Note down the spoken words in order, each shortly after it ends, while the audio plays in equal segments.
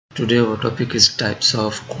Today our topic is types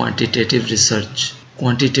of quantitative research.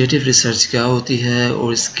 Quantitative research क्या होती है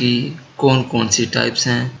और इसकी कौन कौन सी टाइप्स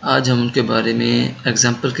हैं, आज हम उनके बारे में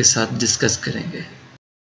एग्जाम्पल के साथ डिस्कस करेंगे।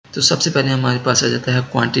 तो सबसे पहले हमारे पास आ जाता है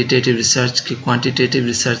क्वांटिटेटिव रिसर्च की क्वांटिटेटिव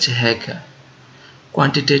रिसर्च है क्या।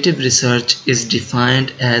 Quantitative research is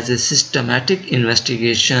defined as a systematic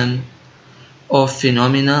investigation of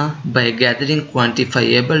phenomena by gathering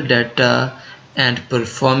quantifiable data and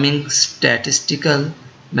performing statistical,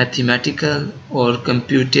 mathematical और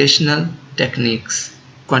computational techniques।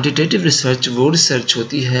 क्वांटिटेटिव रिसर्च वो रिसर्च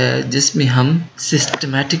होती है जिसमें हम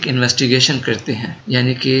सिस्टमैटिक इन्वेस्टिगेशन करते हैं,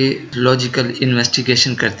 यानी कि लॉजिकल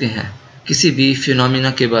इन्वेस्टिगेशन करते हैं किसी भी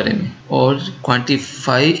फिनोमिना के बारे में, और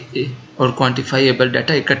क्वांटिफाइएबल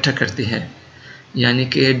डाटा इकट्ठा करते हैं, यानी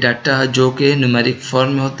कि डाटा जो कि न्यूमेरिक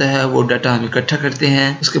फॉर्म में होता है वो डाटा हम इकट्ठा करते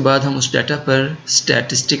हैं। उसके बाद हम उस डाटा पर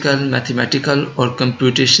स्टैटिस्टिकल, मैथमेटिकल और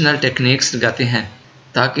कंप्यूटेशनल टेक्निक्स लगाते हैं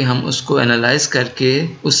ताकि हम उसको एनालाइज करके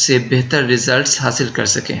उससे बेहतर रिजल्ट्स हासिल कर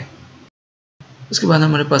सकें। उसके बाद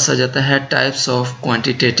हमारे पास आ जाता है types of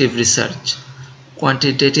quantitative research.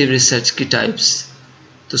 Quantitative research की टाइप्स,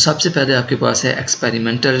 तो सबसे पहले आपके पास है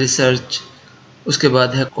एक्सपेरिमेंटल रिसर्च, उसके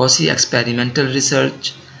बाद है क्वाजी-एक्सपेरिमेंटल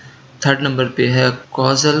रिसर्च, थर्ड नंबर पे है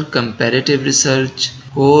causal-comparative research,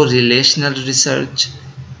 को-रिलेशनल research,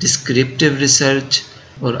 descriptive research,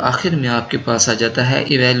 और आखिर में आपके पास आ जाता है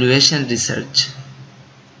इवैल्यूएशन रिसर्च।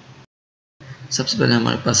 सबसे पहले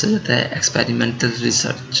हमारे पास आ जाता है experimental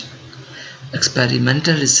research.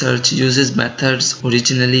 Experimental research uses methods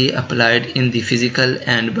originally applied in the physical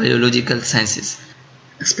and biological sciences.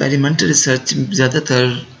 Experimental research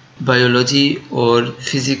ज़्यादातर बायोलॉजी और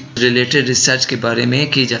फिजिक्स रिलेटेड रिसर्च के बारे में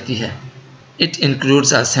की जाती है। इट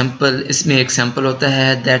इंक्लूड्स अ सैंपल, इसमें एक सैंपल होता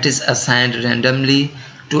है that is assigned randomly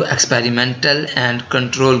to experimental and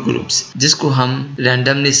control groups, जिसको हम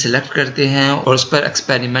रैंडमली सेलेक्ट करते हैं और उस पर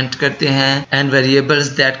एक्सपेरिमेंट करते हैं, and variables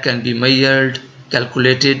that can be measured,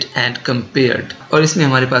 calculated and compared. और इसमें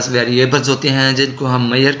हमारे पास वेरिएबल्स होते हैं जिनको हम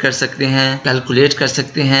मेजर कर सकते हैं, कैलकुलेट कर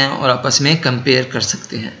सकते हैं और आपस में कंपेयर कर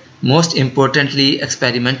सकते हैं। Most importantly,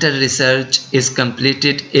 experimental research is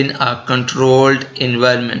completed in a controlled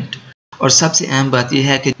environment। और सबसे अहम बात यह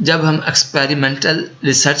है कि जब हम एक्सपेरिमेंटल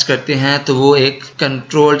रिसर्च करते हैं तो वो एक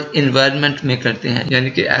कंट्रोल्ड इन्वायरमेंट में करते हैं, यानी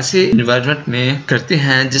कि ऐसे इन्वायरमेंट में करते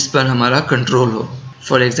हैं जिस पर हमारा कंट्रोल हो।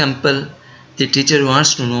 For example, the teacher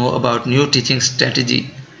wants to know about new teaching strategy.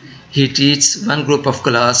 He teaches one group of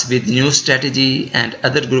class with new strategy and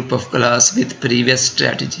other group of class with previous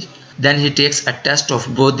strategy. Then he takes a test of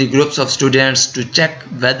both the groups of students to check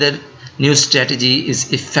whether new strategy is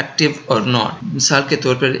effective or not। मिसाल के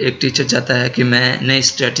तौर पर एक teacher चाहता है कि मैं नई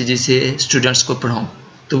स्ट्रेटजी से स्टूडेंट्स को पढ़ाऊँ,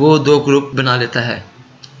 तो वो दो ग्रुप बना लेता है।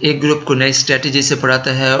 एक ग्रुप को नई स्ट्रेटजी से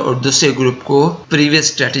पढ़ाता है और दूसरे ग्रुप को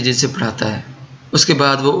प्रीवियस स्ट्रेटजी से पढ़ाता है। उसके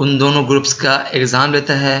बाद वो उन दोनों ग्रुप्स का एग्ज़ाम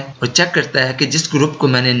लेता है और चेक करता है कि जिस ग्रुप को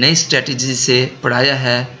मैंने नई स्ट्रेटजी से पढ़ाया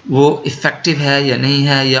है वो इफ़ेक्टिव है या नहीं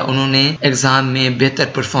है, या उन्होंने एग्ज़ाम में बेहतर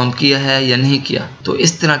परफॉर्म किया है या नहीं किया। तो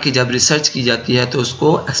इस तरह की जब रिसर्च की जाती है तो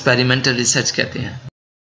उसको एक्सपेरिमेंटल रिसर्च कहते हैं।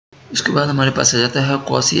 उसके बाद हमारे पास आ जाता है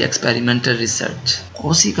क्वाजी-एक्सपेरिमेंटल रिसर्च।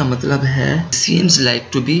 क्वाजी का मतलब है seems like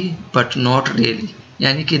to be but not really,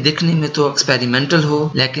 यानी कि दिखने में तो एक्सपेरिमेंटल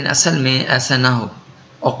हो लेकिन असल में ऐसा ना हो।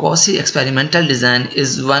 A quasi-experimental design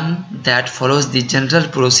is one that follows the general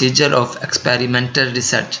procedure of experimental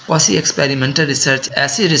research। Quasi-experimental research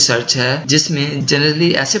ऐसी रिसर्च है जिसमें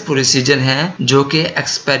जनरली ऐसे प्रोसीजर हैं जो कि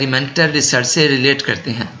एक्सपेरिमेंटल रिसर्च से रिलेट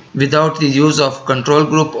करते हैं, without the use of control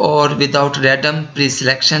group और without random pre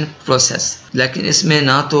selection process. लेकिन इसमें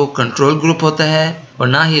ना तो कंट्रोल ग्रुप होता है और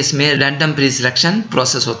ना ही इसमें रैंडम प्री सिलेक्शन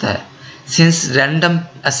प्रोसेस होता है। Since random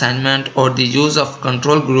assignment or the use of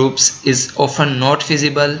control groups is often not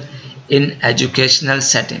feasible in educational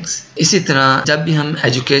settings। इसी तरह जब भी हम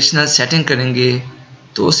एजुकेशनल सेटिंग करेंगे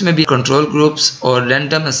तो उसमें भी कंट्रोल ग्रुप्स और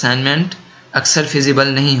रैंडम असाइनमेंट अक्सर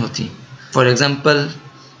feasible नहीं होती। For example,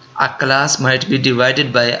 a class might be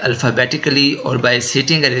divided by alphabetically or by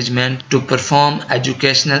seating arrangement to perform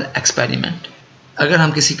educational experiment। अगर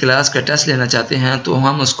हम किसी क्लास का टेस्ट लेना चाहते हैं तो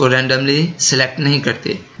हम उसको रैंडमली सिलेक्ट नहीं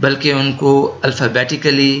करते, बल्कि उनको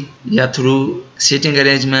अल्फ़ाबेटिकली या थ्रू सीटिंग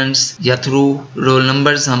अरेंजमेंट्स या थ्रू रोल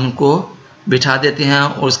नंबर्स हम उनको बिठा देते हैं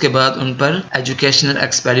और उसके बाद उन पर एजुकेशनल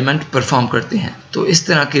एक्सपेरिमेंट परफॉर्म करते हैं। तो इस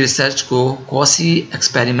तरह की रिसर्च को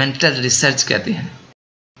क्वाजी-एक्सपेरिमेंटल रिसर्च कहते हैं।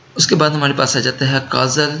 उसके बाद हमारे पास आ जाता है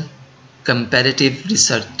causal-comparative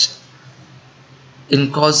research. In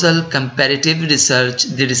causal-comparative research,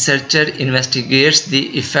 the researcher investigates the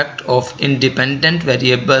effect of independent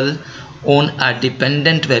variable on a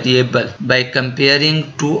dependent variable by comparing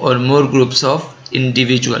two or more groups of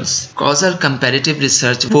individuals. Causal comparative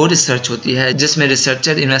research वो research होती है जिसमें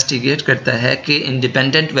रिसर्चर इन्वेस्टिगेट करता है कि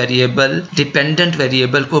independent variable dependent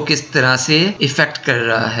variable को किस तरह से इफेक्ट कर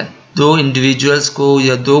रहा है। दो इंडिविजुअल्स को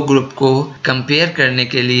या दो ग्रुप को कंपेयर करने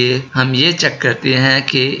के लिए हम ये चेक करते हैं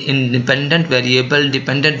कि इंडिपेंडेंट वेरिएबल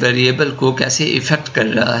डिपेंडेंट वेरिएबल को कैसे इफेक्ट कर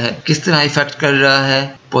रहा है, किस तरह इफेक्ट कर रहा है,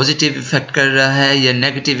 पॉजिटिव इफेक्ट कर रहा है या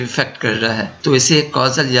नेगेटिव इफेक्ट कर रहा है। तो इसे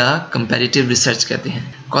कॉजल या कंपैरेटिव रिसर्च कहते हैं।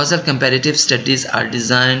 Causal comparative studies are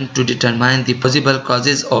designed to determine the possible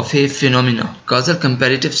causes of a phenomena. Causal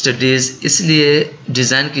comparative studies इसलिए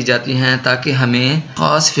डिजाइन की जाती हैं ताकि हमें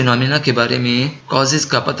खास फिनोमिना के बारे में कॉजेज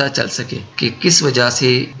का पता चल सके कि किस वजह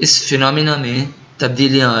से इस फिनोमिना में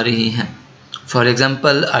तब्दीलियां आ रही हैं। For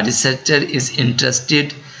example, a researcher is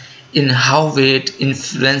interested in how wait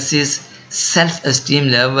influences self esteem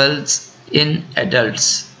levels in adults.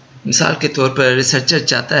 मिसाल के तौर पर रिसर्चर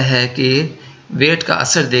चाहता है कि वेट का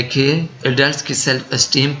असर देखे एडल्ट्स की सेल्फ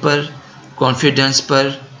एस्टीम पर, कॉन्फिडेंस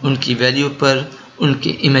पर, उनकी वैल्यू पर, उनकी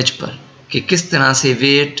इमेज पर, कि किस तरह से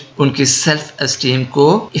वेट उनकी सेल्फ एस्टीम को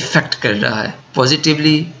इफ़ेक्ट कर रहा है,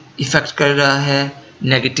 पॉजिटिवली इफ़ेक्ट कर रहा है,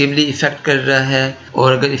 नेगेटिवली इफ़ेक्ट कर रहा है,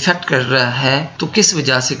 और अगर इफ़ेक्ट कर रहा है तो किस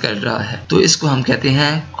वजह से कर रहा है। तो इसको हम कहते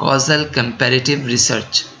हैं कॉजल कंपैरेटिव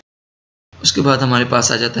रिसर्च। उसके बाद हमारे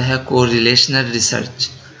पास आ जाता है correlational research.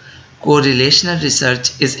 Correlational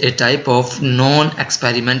research is a type of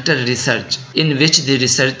non-experimental research in which the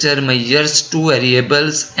researcher measures two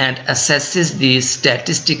variables and assesses the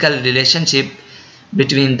statistical relationship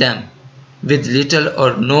between them with little or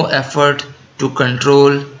no effort to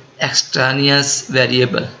control extraneous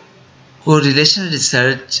variable. Correlational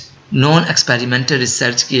research non-experimental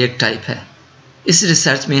research की एक type है। इस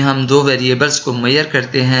research में हम दो variables को major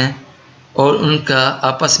करते हैं और उनका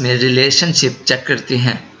आपस में रिलेशनशिप चेक करते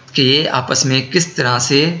हैं कि ये आपस में किस तरह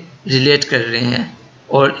से रिलेट कर रहे हैं,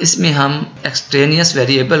 और इसमें हम एक्सट्रेनियस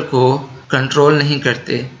वेरिएबल को कंट्रोल नहीं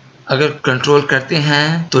करते। अगर कंट्रोल करते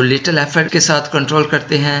हैं तो लिटिल एफर्ट के साथ कंट्रोल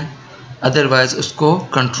करते हैं, अदरवाइज उसको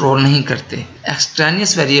कंट्रोल नहीं करते।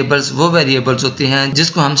 एक्सट्रेनियस वेरिएबल्स वो वेरिएबल्स होते हैं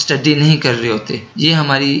जिसको हम स्टडी नहीं कर रहे होते। ये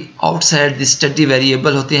हमारी आउटसाइड द स्टडी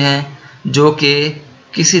वेरिएबल होते हैं जो कि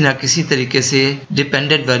किसी न किसी तरीके से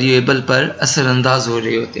डिपेंडेंट वेरिएबल पर असरअंदाज हो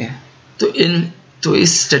रहे होते हैं। तो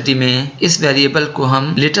इस स्टडी में इस वेरिएबल को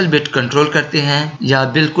हम लिटिल बिट कंट्रोल करते हैं या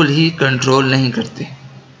बिल्कुल ही कंट्रोल नहीं करते।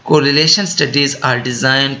 Correlation studies are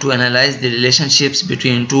designed to analyse the relationships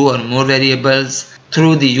between two और मोर variables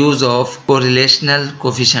through the use of correlational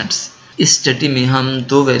coefficients. इस स्टडी में हम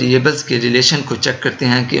दो वेरिएबल्स के रिलेशन को चेक करते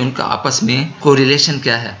हैं कि उनका आपस में कोरिलेशन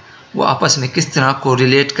क्या है, वो आपस में किस तरह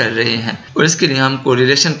कोरिलेट कर रहे हैं, और इसके लिए हम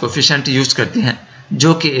कोरिलेशन कोफिशिएंट यूज करते हैं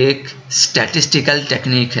जो कि एक स्टैटिस्टिकल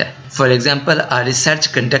टेक्निक है। For example, a research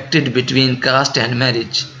conducted between caste and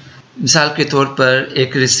marriage. मिसाल के तौर पर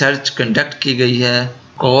एक रिसर्च कंडक्ट की गई है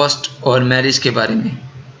कास्ट और मैरिज के बारे में।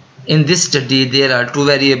 In this study there are two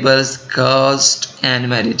variables, cast and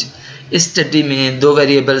marriage. इस स्टडी में दो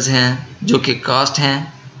वेरिएबल्स हैं जो कि कास्ट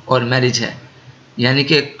हैं और मैरिज है, यानी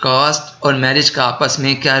कि कास्ट और मैरिज का आपस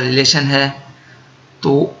में क्या रिलेशन है।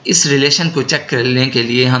 तो इस रिलेशन को चेक करने के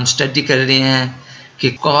लिए हम स्टडी कर रहे हैं कि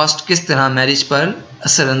कास्ट किस तरह मैरिज पर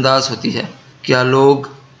असरअंदाज होती है। क्या लोग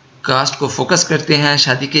कास्ट को फोकस करते हैं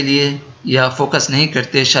शादी के लिए या फोकस नहीं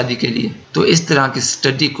करते शादी के लिए। तो इस तरह की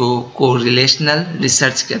स्टडी को कोरिलेशनल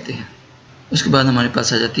रिसर्च कहते हैं। उसके बाद हमारे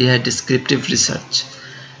पास आ जाती है descriptive research.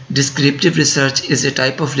 Descriptive research is a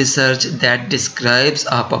type of research that describes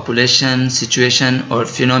a population, situation or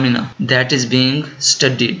phenomena that is being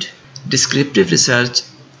studied. Descriptive research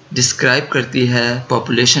describe करती है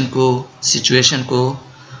population को, situation को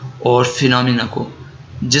और phenomena को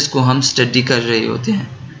जिसको हम study कर रहे होते हैं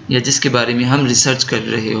या जिसके बारे में हम research कर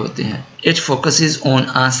रहे होते हैं। It focuses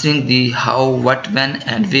on answering the how, what, when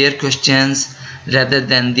and where questions rather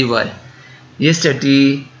than the why. ये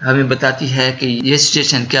स्टडी हमें बताती है कि ये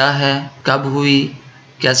सिचुएशन क्या है, कब हुई,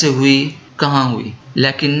 कैसे हुई, कहाँ हुई,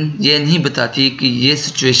 लेकिन ये नहीं बताती कि ये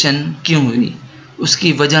सिचुएशन क्यों हुई,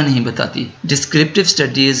 उसकी वजह नहीं बताती। Descriptive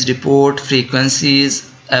studies report frequencies,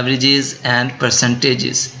 averages and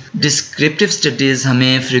percentages. Descriptive studies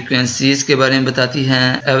हमें फ्रीक्वेंसीज के बारे में बताती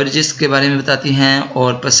हैं, एवरेजेस के बारे में बताती हैं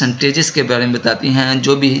और परसेंटेजेस के बारे में बताती हैं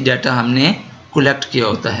जो भी डाटा हमने कलेक्ट किया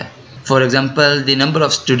होता है। For example, the number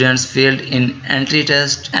of students failed in entry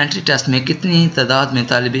test. Entry test में कितनी तादाद में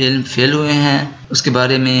तालिब इल्म फेल हुए हैं उसके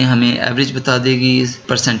बारे में हमें एवरेज बता देगी,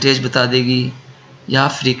 परसेंटेज बता देगी या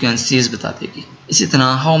फ्रीक्वेंसीज बता देगी। इसी तरह,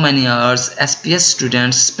 how many hours SPS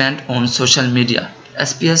students spend on social media.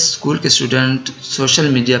 SPS school के स्टूडेंट सोशल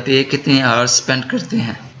मीडिया पे कितने आवर्स स्पेंड करते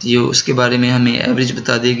हैं। ये उसके बारे में हमें एवरेज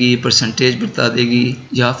बता देगी, परसेंटेज बता देगी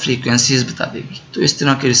या फ्रीक्वेंसीज बता देगी। तो इस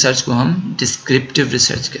तरह की रिसर्च को हम डिस्क्रिप्टिव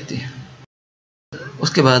रिसर्च कहते हैं।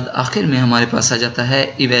 उसके बाद आखिर में हमारे पास आ जाता है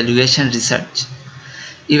evaluation research.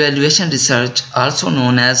 Evaluation research also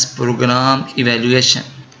known as programme evaluation.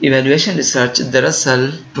 Evaluation research दरअसल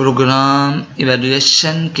प्रोग्राम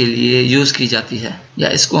इवैल्यूएशन के लिए यूज़ की जाती है, या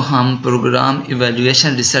इसको हम प्रोग्राम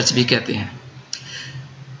इवैल्यूएशन रिसर्च भी कहते हैं।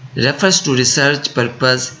 Refers to research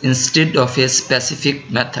purpose instead of a specific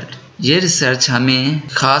method. ये रिसर्च हमें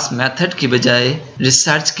ख़ास मेथड की बजाय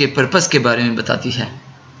रिसर्च के पर्पस के बारे में बताती है।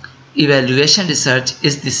 Evaluation research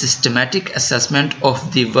is the systematic assessment of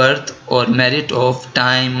the worth or merit of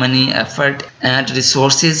time, money, effort and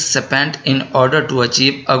resources spent in order to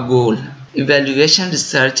achieve a goal. Evaluation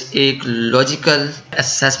research एक logical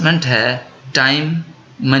assessment है time,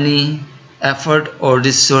 money, effort और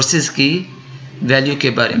resources की value के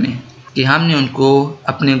बारे में, कि हमने उनको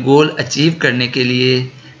अपने गोल अचीव करने के लिए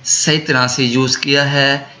सही तरह से यूज़ किया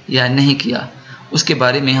है या नहीं किया, उसके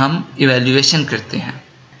बारे में हम evaluation करते हैं।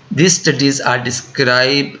 These studies are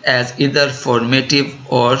described as either formative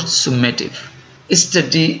or summative. इस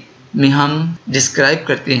स्टडी में हम डिस्क्राइब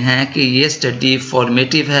करते हैं कि ये स्टडी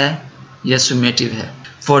फॉर्मेटिव है या सुमेटिव है।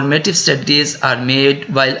 Formative studies are made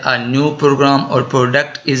while a new program or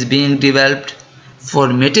product is being developed.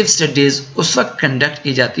 Formative studies उस वक्त कंडक्ट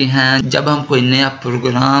की जाती हैं जब हम कोई नया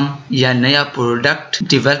प्रोग्राम या नया प्रोडक्ट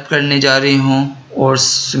डेवलप करने जा रहे हों, और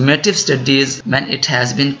summative studies when it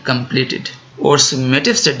has been completed. और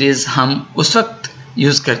समेटिव स्टडीज़ हम उस वक्त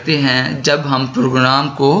यूज़ करते हैं जब हम प्रोग्राम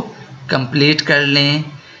को कंप्लीट कर लें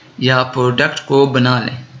या प्रोडक्ट को बना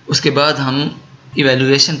लें। उसके बाद हम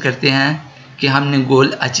इवैल्यूएशन करते हैं कि हमने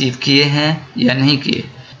गोल अचीव किए हैं या नहीं किए।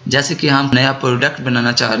 जैसे कि हम नया प्रोडक्ट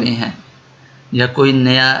बनाना चाह रहे हैं या कोई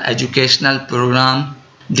नया एजुकेशनल प्रोग्राम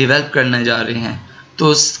डेवलप करने जा रहे हैं, तो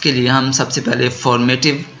उसके लिए हम सबसे पहले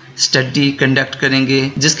फॉर्मेटिव स्टडी कंडक्ट करेंगे,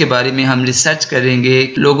 जिसके बारे में हम रिसर्च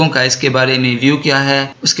करेंगे लोगों का इसके बारे में व्यू क्या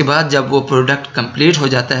है। उसके बाद जब वो प्रोडक्ट कंप्लीट हो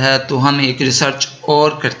जाता है तो हम एक रिसर्च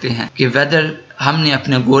और करते हैं कि वेदर हमने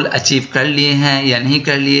अपने गोल अचीव कर लिए हैं या नहीं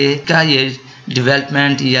कर लिए, क्या ये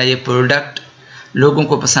डेवलपमेंट या ये प्रोडक्ट लोगों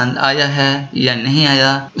को पसंद आया है या नहीं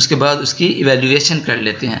आया। उसके बाद उसकी इवैल्यूएशन कर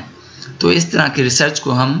लेते हैं। तो इस तरह की रिसर्च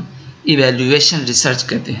को हम इवैल्यूएशन रिसर्च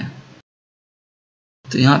कहते हैं।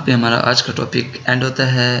 तो यहाँ पे हमारा आज का टॉपिक एंड होता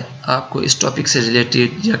है। आपको इस टॉपिक से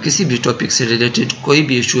रिलेटेड या किसी भी टॉपिक से रिलेटेड कोई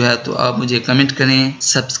भी इशू है तो आप मुझे कमेंट करें।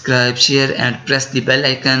 Subscribe, share and press the bell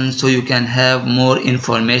icon so you can have more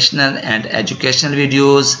informational and educational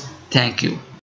videos. Thank you.